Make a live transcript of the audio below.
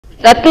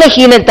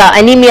రత్నహీనత,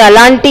 anaemia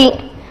లాంటి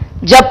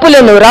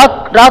జబ్బులను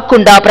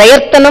రాకుండా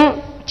ప్రయత్నం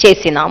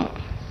చేసినాము.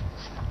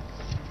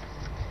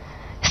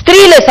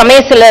 స్త్రీల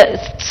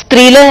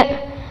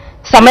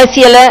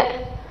సమస్యల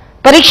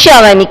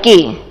పరిష్కారానికి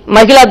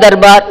మహిళా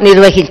దర్బార్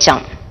నిర్వహించాం.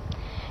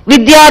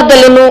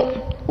 విద్యార్థులను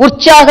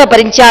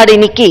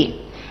ఉత్సాహపరించడానికి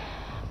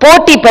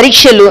పోటీ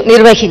పరీక్షలు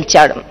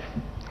నిర్వహించాడు.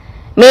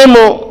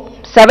 మేము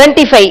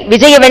 75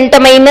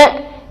 విజయవంతమైన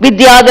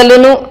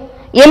విద్యార్థులను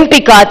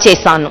ఎంపిక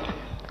చేశాను.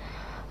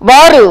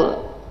 వారు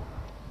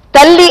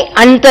తల్లి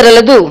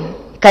అంతరలదు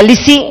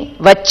కలిసి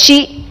వచ్చి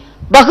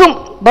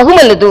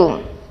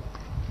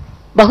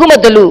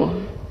బహుమతులు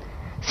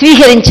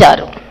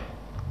స్వీకరించారు.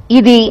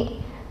 ఇది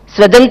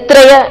స్వతంత్ర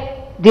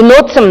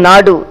దినోత్సవం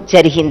నాడు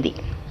జరిగింది.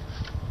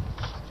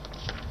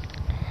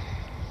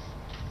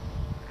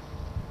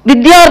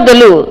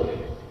 విద్యార్థులు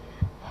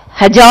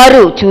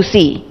హజారు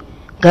చూసి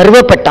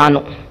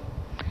గర్వపడ్డాను.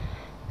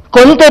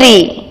 కొందరి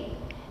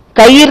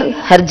కైర్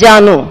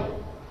హర్జాను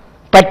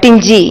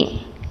పట్టించి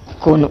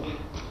కోను.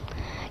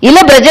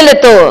 ఇలా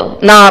ప్రజలతో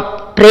నా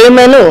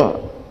ప్రేమను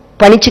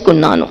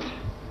పంచుకున్నాను.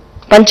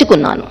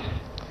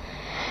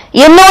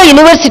 ఎన్నో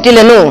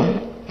యూనివర్సిటీలను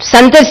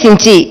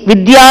సందర్శించి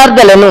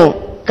విద్యార్థులను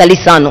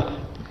కలిశాను.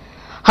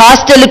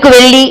 హాస్టల్కు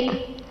వెళ్ళి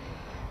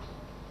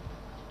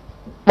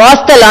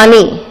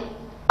వాస్తవాన్ని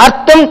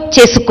అర్థం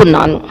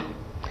చేసుకున్నాను.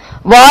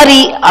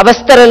 వారి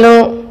అవస్థలను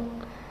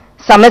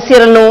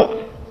సమస్యలను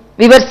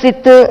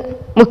వివరిస్తూ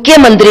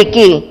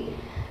ముఖ్యమంత్రికి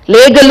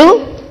లేఖలు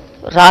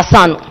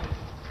రాశాను.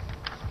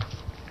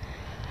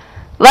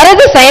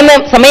 వరద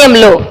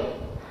సమయంలో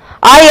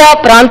ఆయా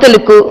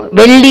ప్రాంతాలకు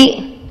వెళ్ళి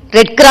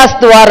రెడ్ క్రాస్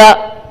ద్వారా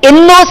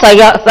ఎన్నో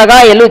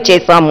సహాయాలు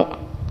చేశాము.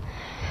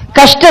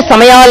 కష్ట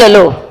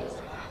సమయాలలో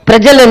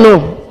ప్రజలను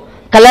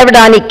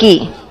కలవడానికి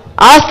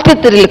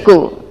ఆసుపత్రులకు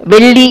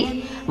వెళ్ళి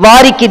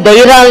వారికి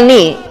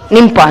ధైర్యాన్ని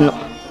నింపాను.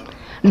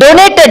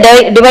 డొనేటెడ్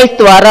డివైస్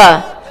ద్వారా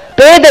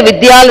పేద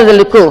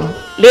విద్యార్థులకు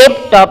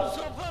ల్యాప్టాప్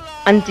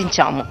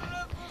అందించాము.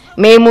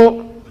 మేము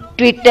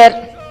ట్విట్టర్,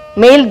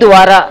 మెయిల్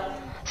ద్వారా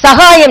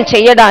సహాయం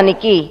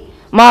చేయడానికి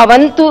మా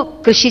వంతు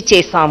కృషి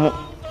చేశాము.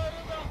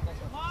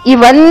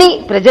 ఇవన్నీ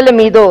ప్రజల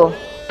మీద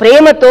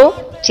ప్రేమతో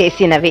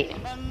చేసినవే.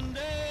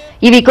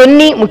 ఇవి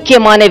కొన్ని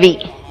ముఖ్యమైనవి.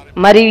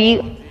 మరియు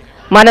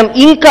మనం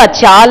ఇంకా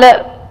చాలా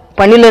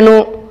పనులను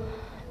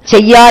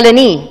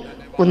చెయ్యాలని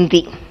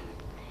ఉంది.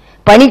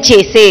 పని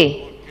చేసే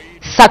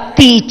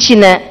శక్తి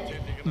ఇచ్చిన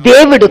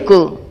దేవుడుకు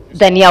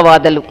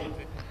ధన్యవాదాలు.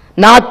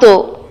 నాతో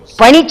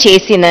పని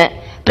చేసిన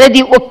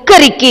ప్రతి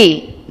ఒక్కరికి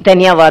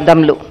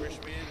ధన్యవాదములు.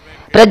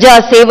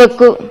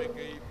 ప్రజాసేవకు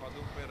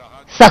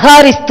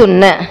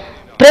సహకరిస్తున్న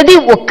ప్రతి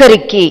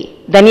ఒక్కరికి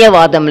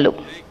ధన్యవాదములు.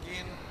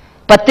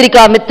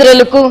 పత్రికా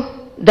మిత్రులకు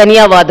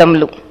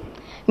ధన్యవాదములు.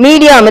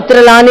 మీడియా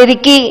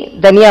మిత్రులందరికీ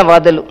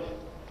ధన్యవాదాలు.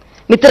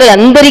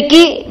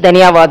 మిత్రులందరికీ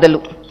ధన్యవాదాలు.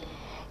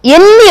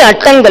 ఎన్ని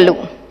అడ్డంకులు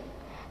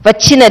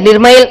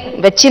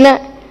వచ్చిన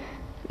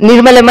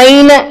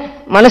నిర్మలమైన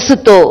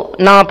మనసుతో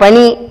నా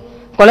పని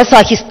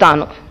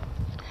కొనసాగిస్తాను.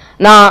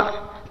 నా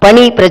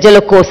పని ప్రజల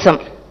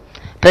కోసమే.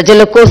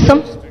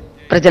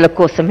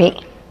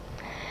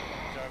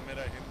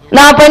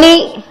 నా పని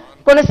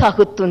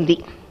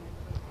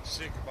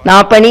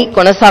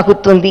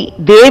కొనసాగుతుంది.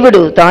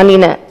 దేవుడు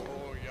దానిని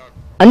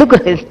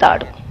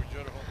అనుగ్రహిస్తాడు.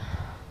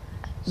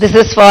 This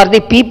is for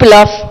the people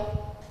of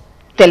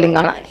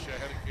Telangana.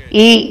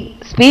 ఈ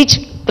స్పీచ్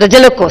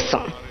ప్రజల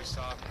కోసం.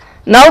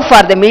 Now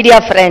for the media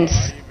friends,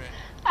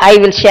 I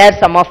will share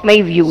some of my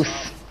views.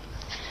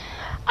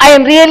 I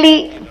am really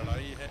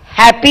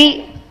happy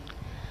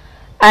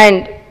and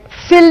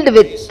filled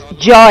with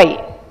joy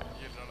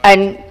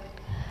and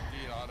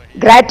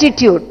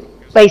gratitude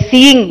by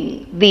seeing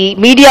the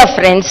media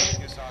friends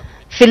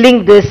filling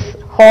this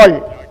hall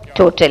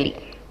totally.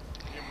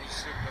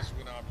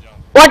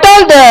 What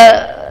all the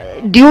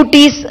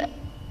duties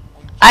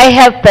I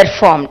have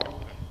performed?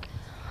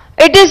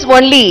 It is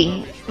only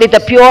with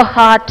a pure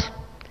heart,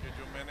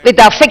 with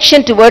affection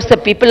towards the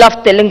people of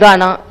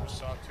Telangana.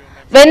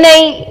 When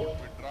I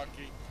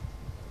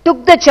took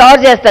the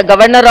charge as the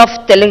governor of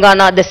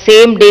Telangana the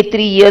same day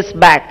 3 years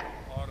back,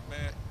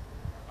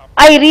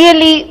 I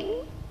really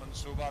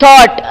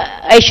thought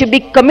I should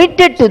be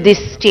committed to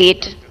this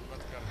state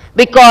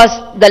because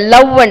the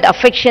love and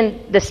affection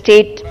the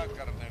state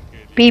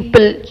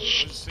people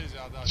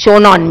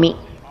shown on me.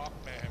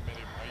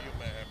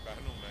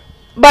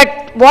 But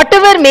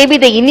whatever may be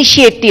the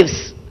initiatives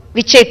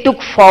which I took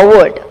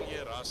forward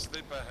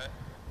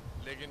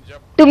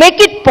to make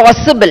it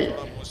possible,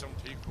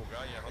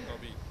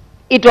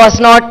 it was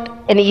not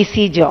an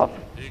easy job.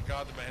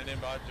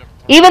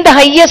 Even the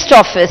highest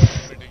office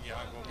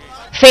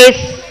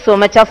faced so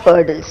much of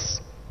hurdles.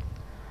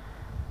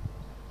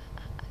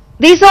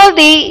 These are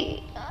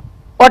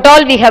what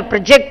all we have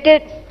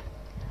projected,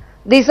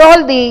 these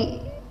all the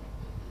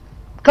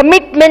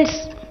commitments,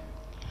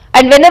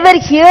 and whenever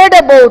heard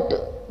about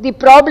the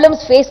problems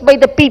faced by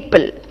the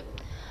people,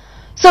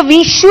 so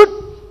we should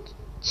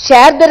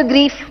share their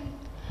grief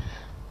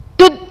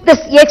to the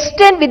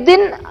extent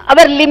within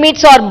our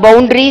limits or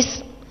boundaries,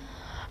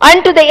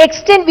 And to the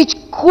extent which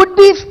could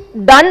be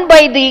done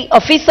by the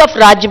office of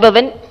Raj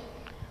Bhavan,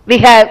 we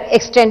have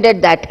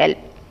extended that help.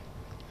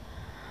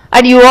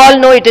 And you all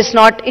know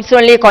it's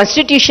only a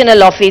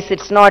constitutional office,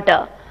 it's not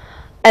a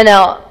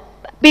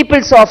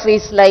people's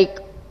office like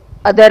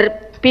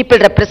other people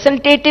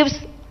representatives.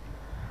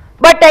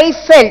 But I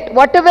felt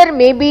whatever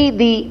may be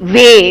the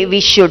way we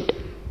should.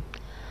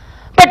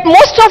 But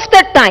most of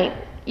the time,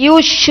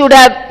 you should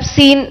have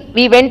seen,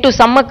 we went to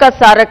Sammaka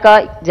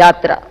Saraka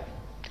Jatra.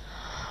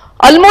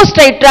 Almost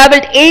I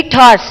travelled 8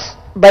 hours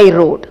by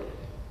road.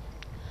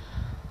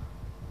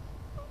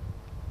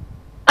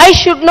 I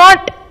should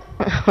not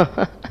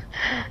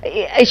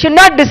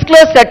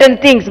disclose certain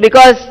things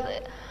because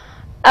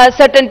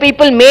certain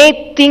people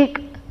may think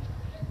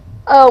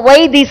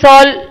why these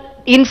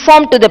all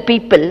informed to the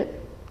people.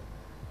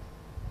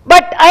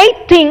 But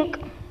I think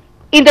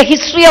in the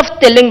history of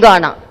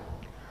Telangana,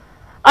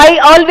 I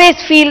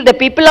always feel the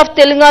people of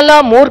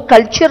Telangana are more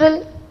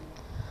cultural,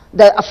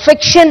 the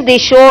affection they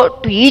show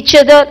to each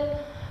other,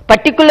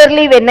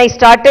 particularly when I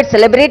started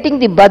celebrating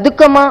the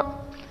Badukama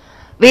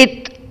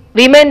with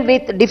women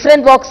with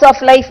different walks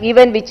of life,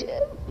 even which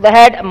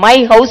had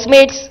my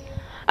housemates,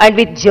 and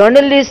with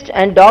journalists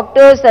and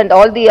doctors and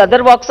all the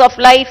other walks of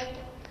life.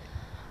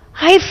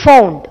 I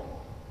found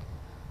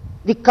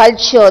the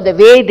culture, the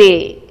way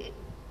they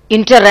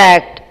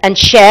interact and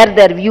share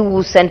their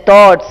views and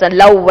thoughts and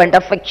love and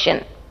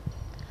affection.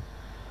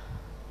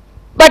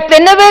 But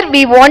whenever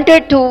we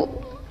wanted to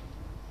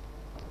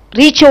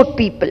reach out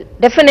people,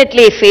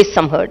 definitely I faced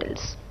some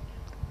hurdles.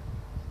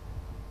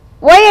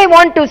 Why I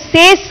want to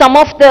say some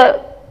of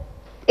the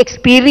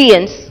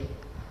experience?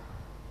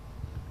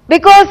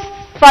 Because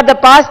for the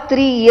past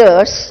 3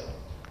 years,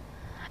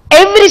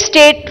 every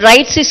state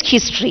writes its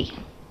history.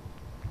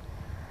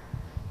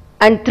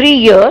 And 3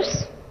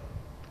 years,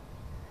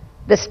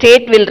 the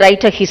state will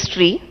write a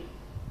history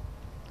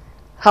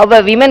how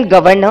a women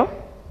governor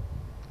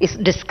is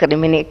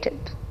discriminated.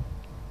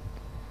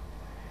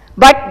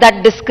 But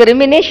that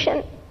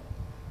discrimination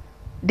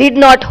did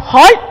not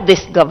halt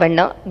this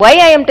governor. Why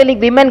I am telling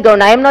women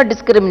governor? I am not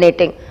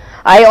discriminating.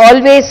 I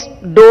always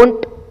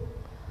don't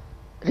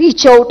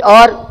reach out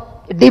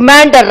or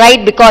demand a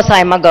right because I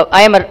am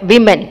a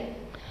woman.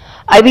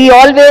 We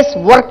always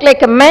work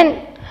like a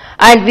man,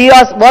 and we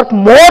work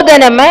more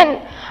than a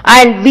man,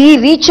 and we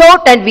reach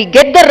out and we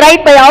get the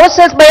right by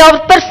ourselves, by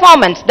our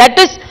performance. That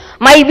is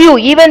my view.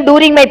 Even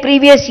during my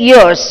previous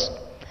years,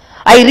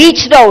 I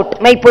reached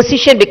out my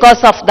position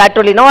because of that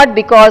only, not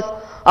because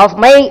of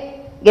my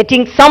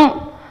getting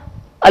some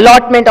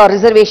allotment or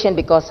reservation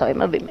because I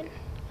am a woman.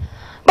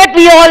 But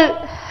we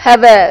all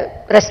have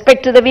a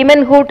respect to the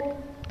womanhood.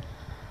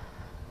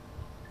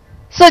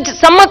 So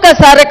Sammaka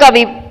Saraka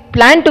we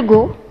plan to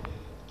go.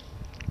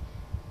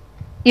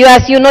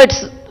 As you know, it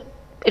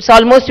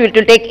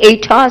will take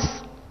 8 hours,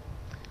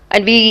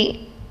 and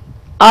we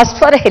asked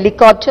for a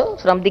helicopter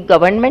from the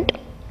government.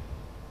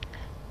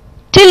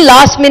 Till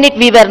last minute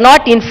we were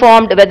not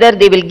informed whether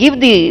they will give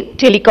the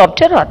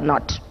helicopter or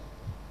not.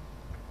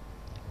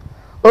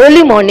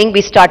 Early morning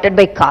we started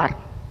by car.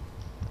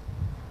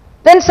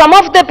 Then some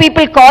of the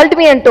people called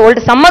me and told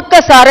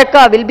Sammaka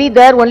Saraka will be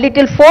there only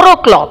till 4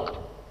 o'clock.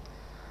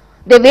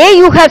 The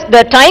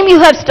time you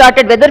have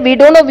started, whether we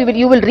don't know,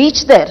 you will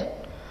reach there.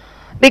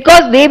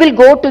 Because they will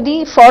go to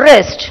the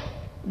forest.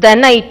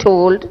 Then I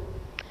told,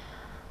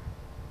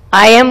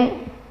 I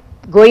am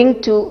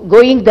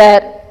going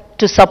there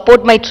to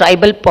support my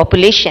tribal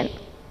population,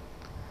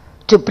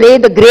 to pray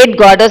the great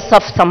goddess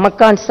of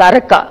Sammaka and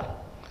Saraka.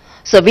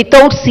 So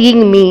without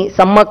seeing me,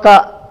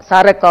 Sammaka,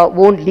 Saraka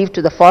won't leave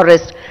to the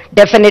forest.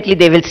 Definitely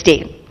they will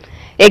stay.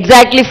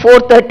 Exactly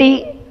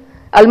 4:30,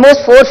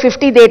 almost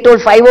 4:50 they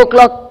told, 5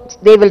 o'clock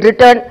they will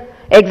return.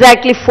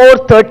 Exactly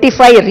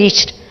 4:35 I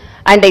reached.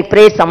 And I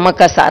prayed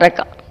Sammaka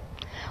Saraka.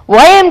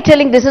 Why I am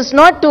telling this is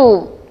not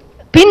to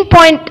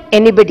pinpoint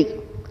anybody,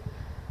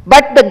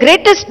 but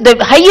the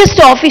highest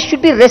office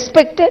should be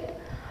respected,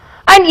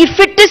 and if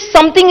it is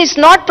something is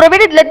not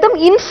provided, let them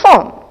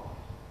inform.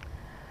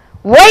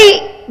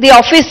 Why the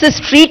office is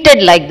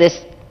treated like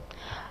this?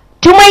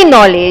 To my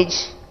knowledge,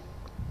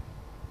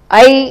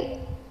 I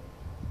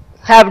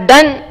have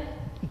done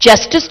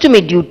justice to my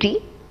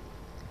duty.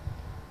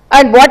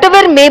 And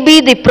whatever may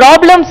be the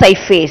problems I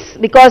face,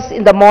 because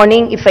in the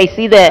morning if I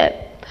see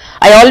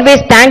I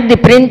always thank the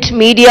print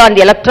media and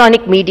the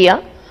electronic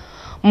media.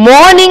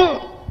 Morning,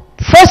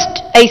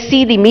 first I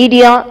see the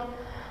media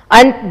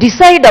and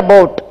decide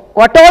about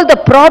what all the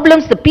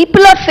problems the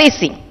people are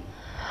facing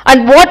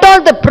and what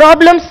all the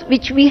problems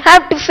which we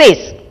have to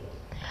face,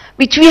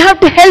 which we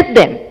have to help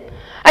them,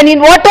 and in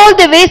what all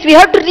the ways we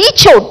have to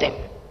reach out them.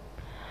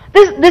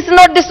 This is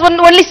not this one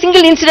only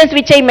single incident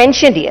which I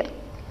mentioned here.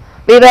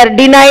 We were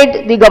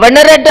denied the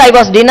governor address. I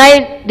was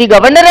denied the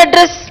governor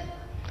address.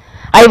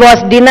 I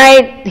was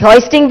denied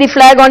hoisting the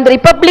flag on the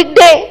Republic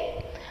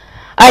Day.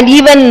 And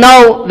even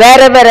now,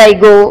 wherever I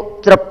go,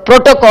 the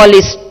protocol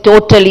is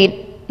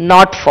totally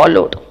not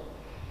followed.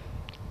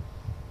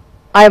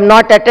 I am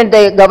not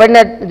attended,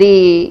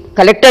 the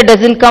collector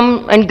doesn't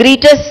come and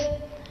greet us.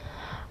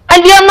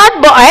 And we are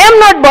not, I am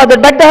not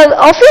bothered, but the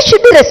office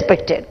should be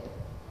respected.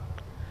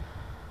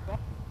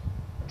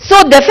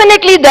 So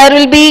definitely there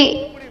will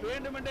be,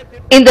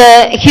 in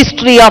the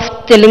history of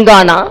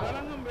Telangana,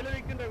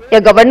 a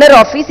governor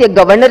office, a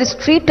governor is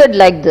treated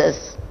like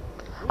this.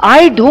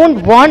 I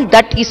don't want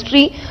that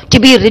history to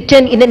be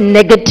written in a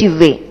negative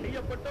way.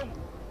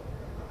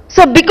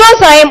 So because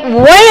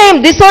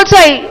this also,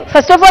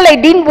 first of all, I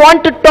didn't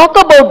want to talk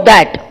about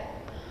that.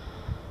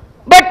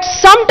 But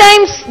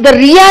sometimes the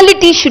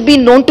reality should be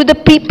known to the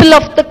people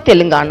of the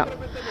Telangana.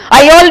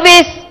 I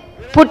always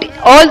put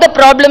all the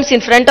problems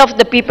in front of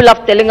the people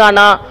of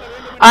Telangana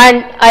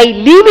and I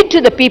leave it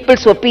to the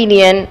people's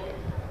opinion.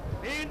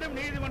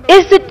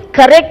 Is it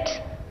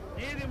correct?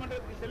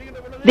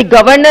 The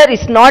governor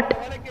is not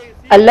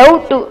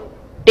allowed to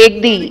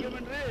take the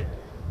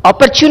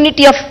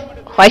opportunity of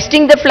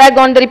hoisting the flag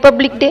on the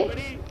Republic Day?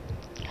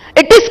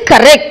 It is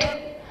correct.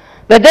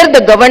 Whether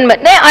the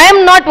government, I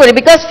am not worried,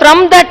 because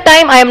from that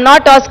time I am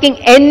not asking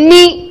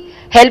any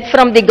help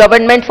from the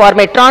government for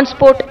my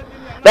transport.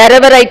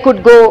 Wherever I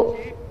could go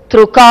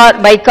through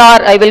by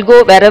car, I will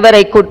go. Wherever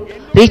I could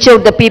reach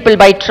out the people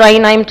by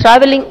train, I am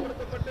traveling.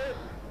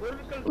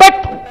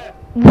 But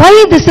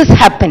why this is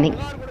happening?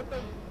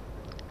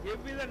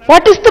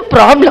 What is the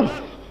problem?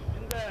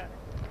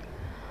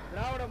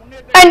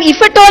 And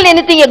if at all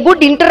anything, a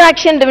good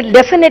interaction will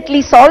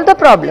definitely solve the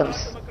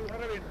problems.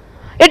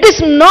 It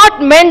is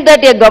not meant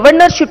that a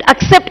governor should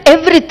accept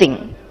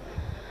everything.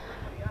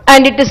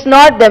 And it is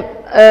not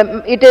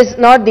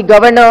the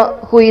governor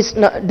who is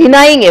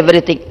denying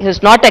everything, who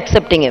is not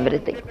accepting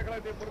everything.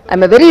 I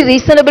am a very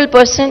reasonable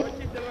person.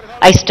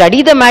 I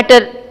study the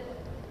matter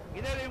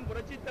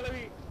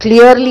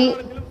clearly,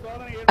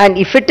 and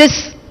if it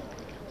is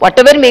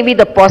whatever may be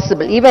the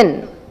possible,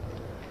 even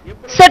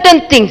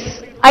certain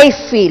things, I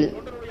feel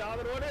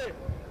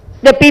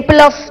the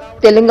people of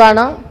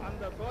Telangana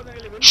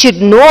should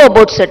know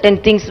about certain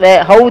things,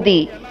 how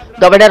the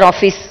governor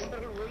office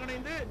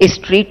is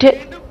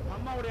treated.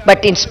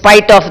 But in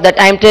spite of that,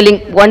 I am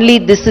telling only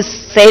this is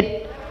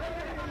said,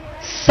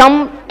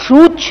 some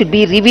truth should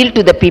be revealed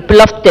to the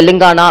people of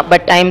Telangana,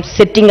 but I am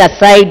setting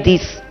aside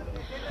this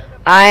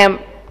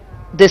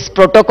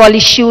protocol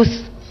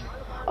issues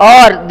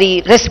or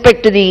the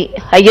respect to the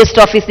highest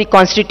office, the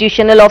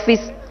constitutional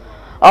office,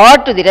 or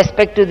to the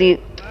respect to the,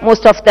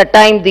 most of the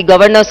time the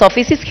governor's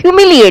office is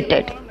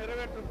humiliated.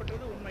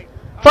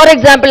 For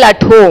example,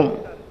 at home,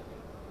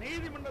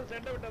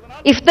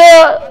 if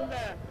the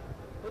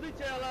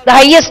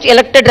highest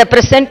elected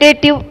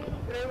representative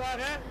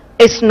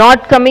is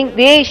not coming,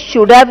 they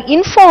should have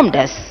informed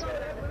us.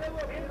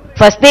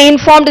 First they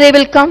informed they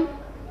will come,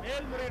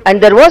 and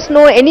there was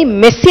no any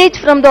message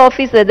from the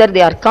office whether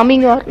they are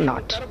coming or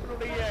not.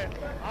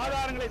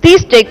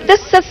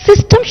 The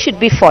system should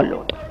be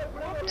followed.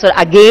 So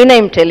again I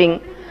am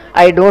telling,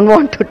 I don't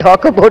want to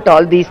talk about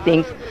all these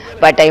things,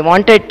 but I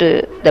wanted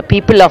the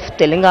people of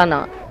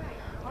Telangana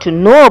to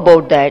know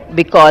about that,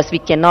 because we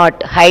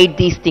cannot hide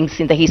these things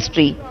in the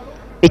history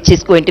which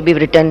is going to be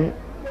written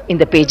in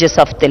the pages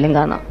of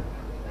Telangana.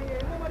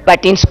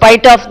 But in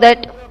spite of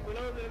that,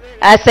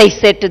 as I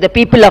said to the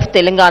people of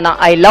Telangana,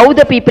 I love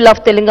the people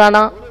of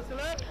Telangana,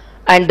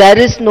 and there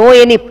is no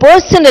any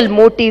personal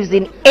motives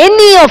in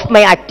any of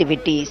my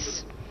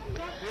activities.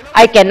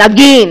 I can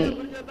again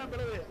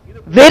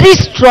very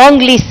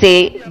strongly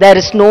say there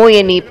is no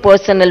any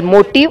personal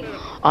motive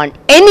on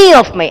any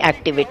of my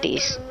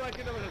activities.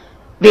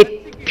 With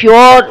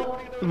pure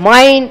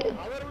mind,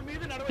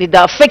 with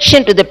the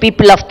affection to the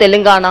people of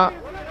Telangana,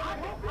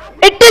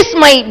 it is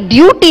my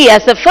duty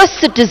as a first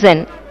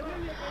citizen.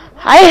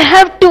 I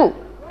have to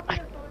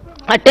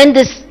attend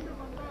this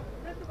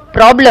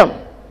problem.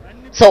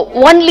 So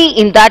only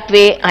in that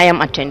way I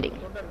am attending.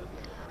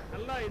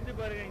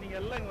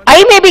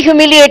 I may be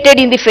humiliated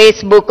in the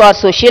Facebook or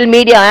social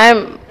media.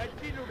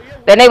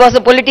 When I was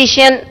a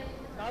politician,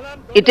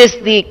 it is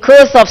the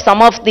curse of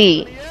some of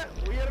the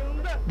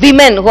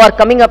women who are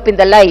coming up in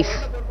the life.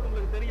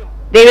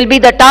 They will be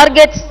the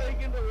targets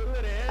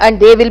and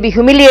they will be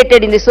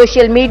humiliated in the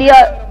social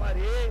media.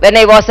 When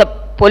I was a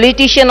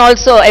politician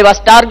also, I was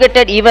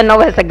targeted. Even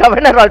now as a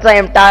governor also I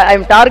am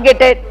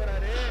targeted.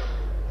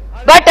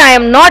 But I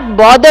am not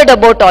bothered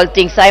about all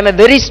things. I am a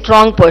very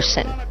strong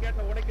person.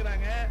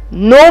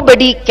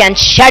 Nobody can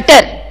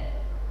shatter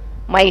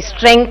my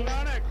strength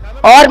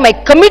or my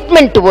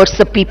commitment towards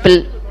the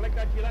people,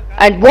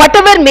 and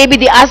whatever may be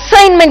the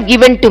assignment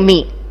given to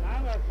me,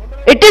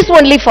 it is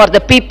only for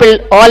the people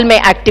all my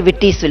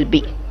activities will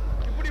be.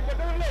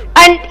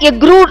 And a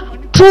true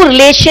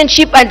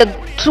relationship and a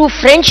true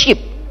friendship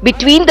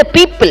between the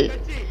people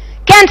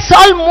can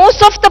solve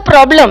most of the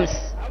problems.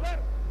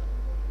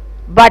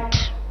 But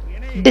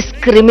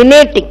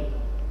discrimination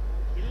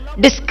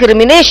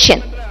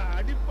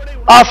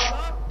of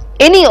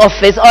any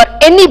office or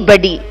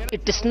anybody,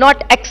 it is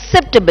not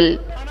acceptable.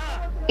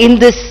 In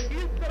this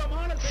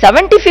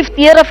 75th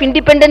year of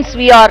independence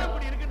we are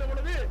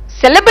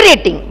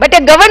celebrating, but a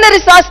governor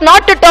is asked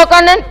not to talk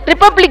on a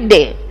Republic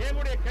Day.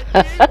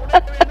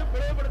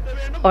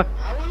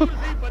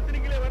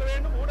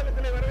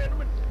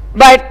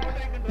 But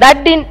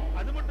that didn't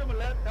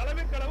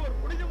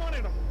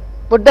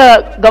put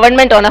the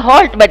government on a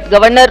halt, but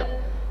governor,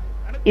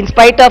 in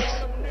spite of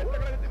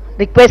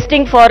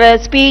requesting for a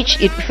speech,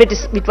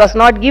 it was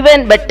not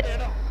given, but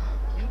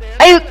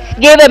I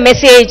gave a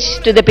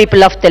message to the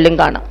people of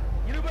Telangana.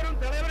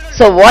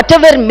 So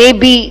whatever may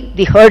be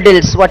the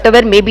hurdles,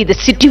 whatever may be the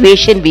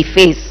situation we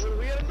face,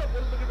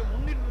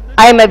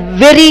 I am a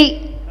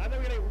very,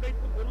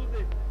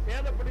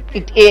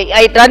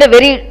 I run a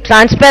very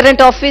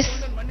transparent office,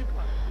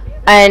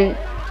 and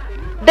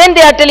then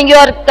they are telling you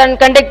are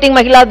conducting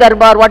Mahila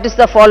Darbar, what is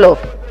the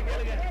follow-up?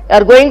 You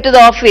are going to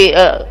the office,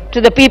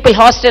 to the people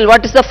hostel,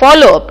 what is the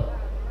follow-up?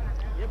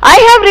 I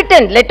have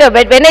written letter,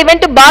 but when I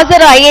went to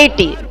Basara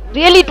IIT,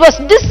 really it was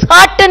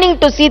disheartening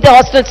to see the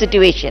hostel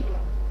situation.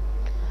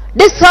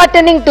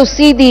 Disheartening to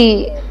see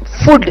the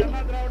food.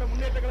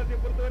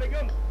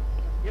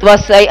 It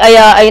was,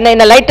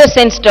 in a lighter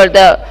sense,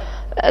 the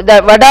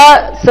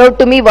vada served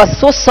to me was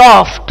so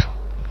soft.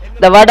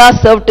 The vada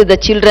served to the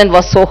children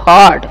was so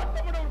hard.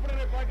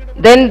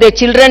 Then the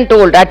children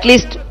told, at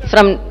least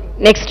from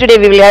next day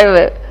we will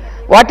have,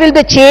 what will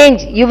the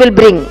change you will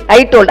bring?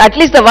 I told, at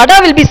least the vada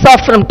will be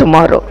soft from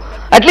tomorrow.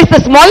 At least the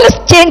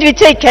smallest change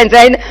which I can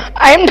say.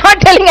 I am not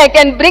telling I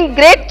can bring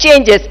great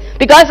changes,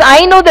 because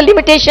I know the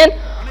limitation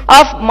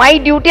of my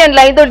duty and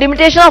the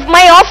limitation of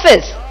my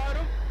office.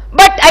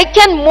 But I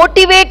can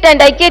motivate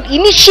and I can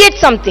initiate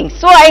something.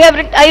 So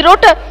I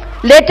wrote a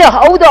letter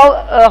how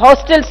the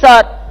hostels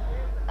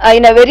are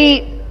in a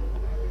very,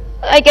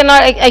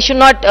 I should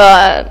not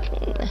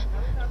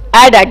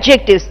add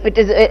adjectives. It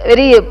is a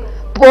very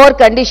poor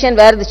condition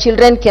where the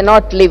children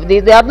cannot live.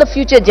 They are the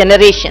future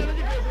generation.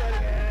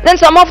 Then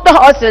some of the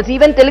hostels,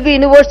 even Telugu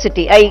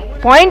University, I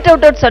point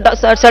out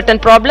certain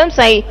problems,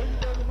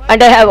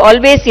 and I have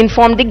always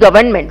informed the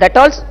government. That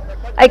also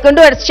I can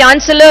do as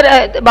Chancellor.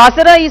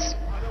 Basara is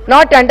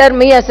not under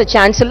me as a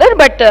Chancellor,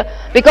 but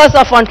because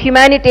of on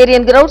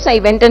humanitarian grounds, I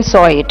went and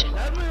saw it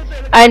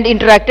and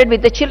interacted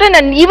with the children.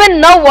 And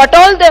even now, what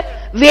all the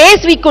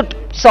ways we could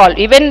solve.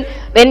 Even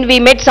when we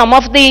met some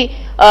of the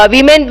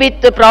women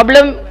with the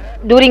problem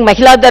during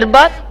Mahila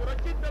Darbar,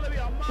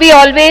 we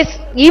always,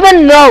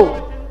 even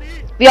now,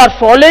 we are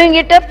following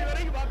it up,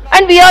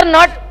 and we are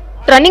not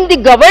running the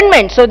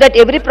government so that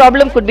every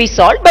problem could be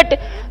solved, but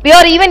we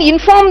are even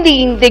informed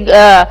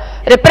the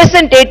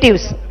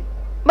representatives.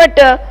 But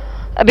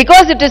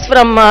because it is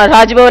from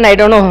Raj Bhavan, I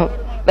don't know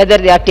whether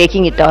they are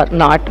taking it or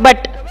not,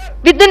 but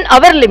within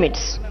our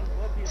limits.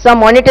 Some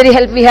monetary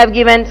help we have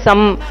given,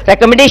 some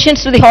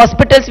recommendations to the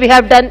hospitals we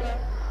have done,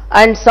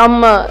 and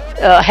some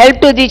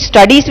help to the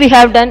studies we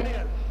have done.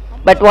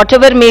 But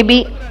whatever may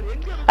be,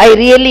 I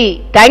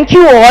really thank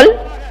you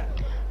all,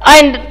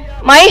 and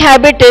my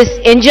habit is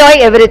enjoy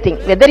everything.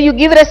 Whether you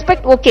give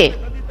respect, okay.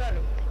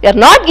 You are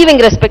not giving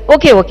respect,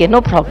 okay,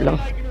 no problem.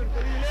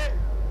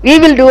 We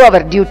will do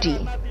our duty.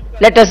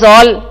 Let us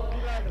all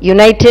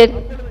united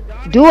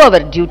do our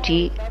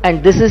duty,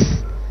 and this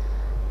is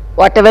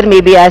whatever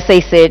may be, as I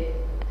said,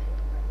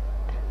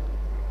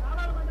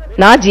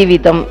 na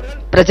jeevitam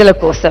prajala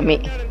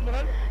kosami.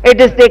 It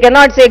is, they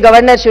cannot say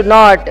governor should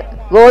not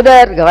go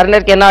there,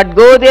 governor cannot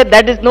go there.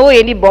 That is no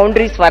any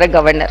boundaries for a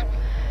governor.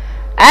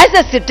 As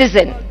a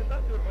citizen,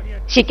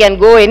 she can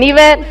go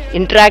anywhere,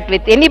 interact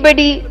with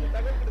anybody,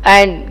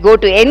 and go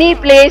to any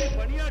place,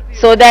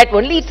 so that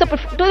only it's up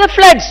to the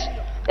floods.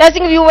 I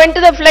think you went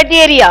to the flood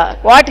area,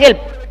 what help?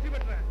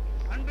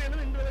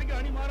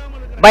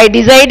 By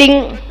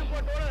deciding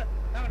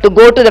to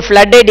go to the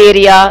flooded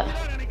area,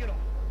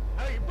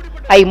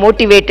 I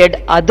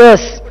motivated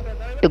others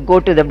to go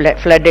to the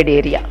flooded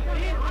area.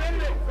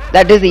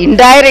 That is,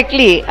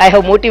 indirectly I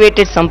have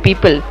motivated some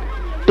people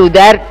to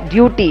their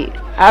duty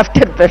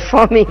after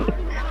performing,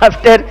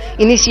 after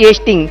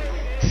initiating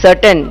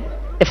certain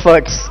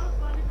efforts.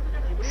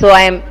 So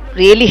I am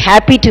really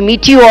happy to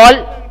meet you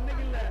all,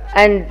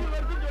 and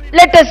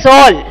let us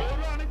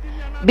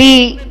all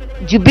be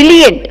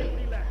jubilant.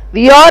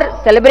 We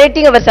are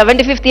celebrating our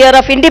 75th year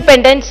of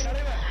independence,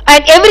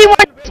 and everyone,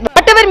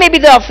 whatever may be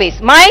the office,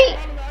 my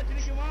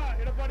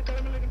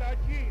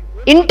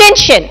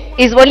intention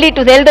is only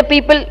to help the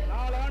people,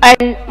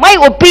 and my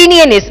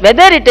opinion is,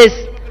 whether it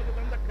is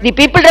the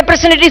people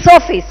representative's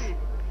office,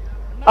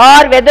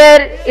 or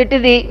whether it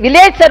is the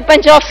village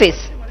sarpanch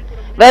office,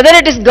 whether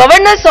it is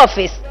governor's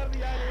office,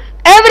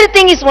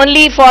 everything is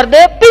only for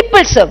the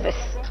people's service.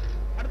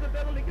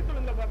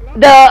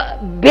 The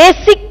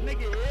basic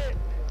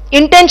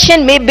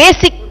intention,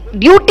 basic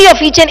duty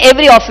of each and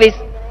every office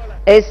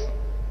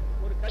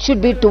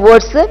should be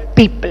towards the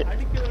people.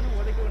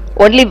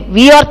 Only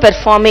we are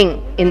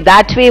performing in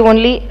that way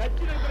only,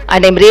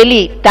 and I am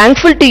really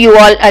thankful to you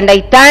all, and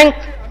I thank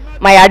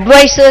my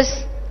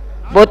advisors,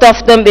 both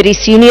of them very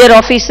senior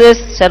officers,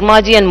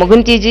 Sharmaji and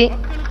Muguntiji,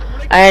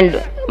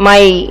 and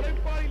my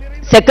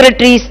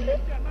secretaries,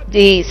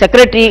 the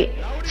Secretary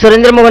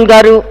Surendra Mohan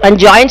Garu, and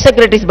Joint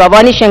Secretaries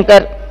Bhavani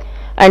Shankar,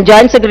 and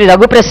Joint Secretary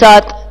Raghu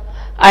Prasad,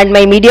 and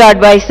my media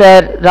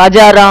advisor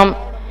Raja Ram,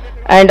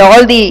 and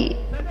all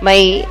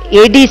my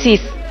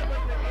ADCs,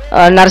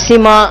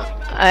 Narsima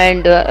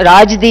and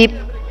Rajdeep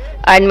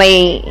and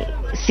my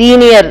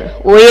senior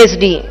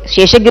OSD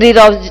Sheshagiri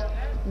Rao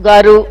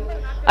Garu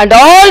and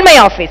all my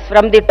office,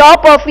 from the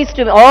top office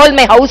to all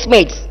my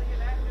housemates,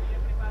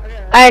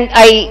 and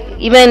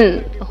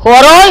who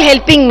are all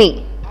helping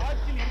me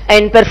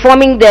in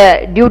performing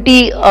the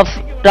duty of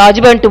Raj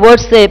Bhavan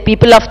towards the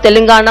people of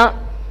Telangana.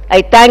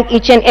 I thank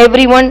each and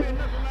everyone,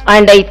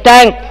 and I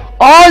thank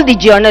all the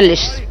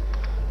journalists,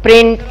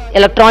 print,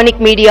 electronic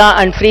media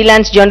and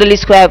freelance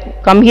journalists who have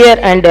come here,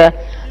 and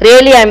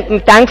really I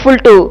am thankful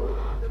to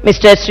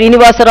Mr.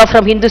 Srinivasa Rao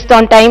from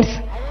Hindustan Times,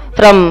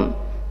 from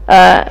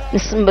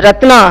Ms.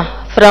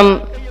 Ratna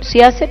from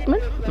Siyasat,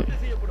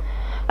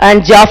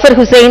 and Jafar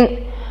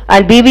Hussain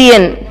and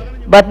BVN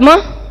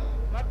Badma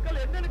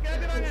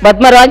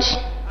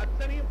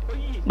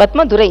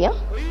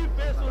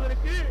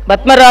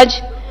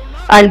Raj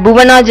and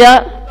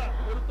Bhuvanaja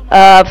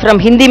from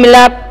Hindi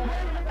Milap,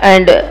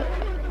 and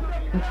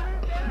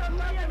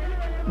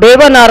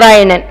Beva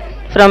Narayanan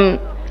from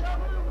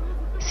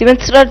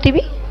Sivensra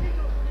TV,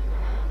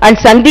 and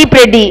Sandeep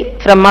Reddy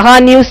from Maha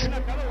News,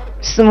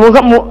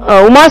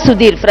 Uma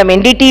Sudhir from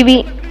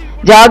NDTV,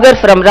 Jagar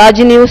from Raj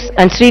News,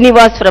 and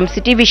Srinivas from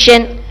City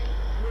Vision,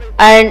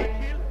 and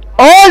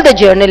all the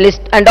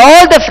journalists and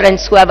all the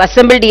friends who have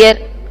assembled here.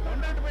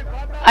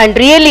 And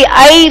really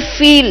I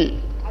feel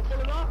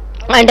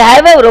and I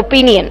have our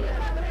opinion,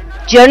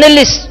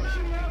 journalism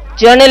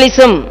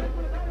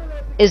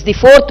is the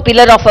fourth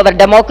pillar of our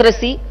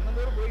democracy,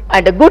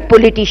 and a good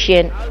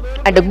politician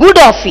and a good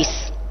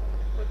office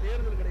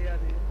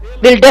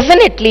will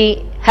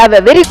definitely have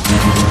a very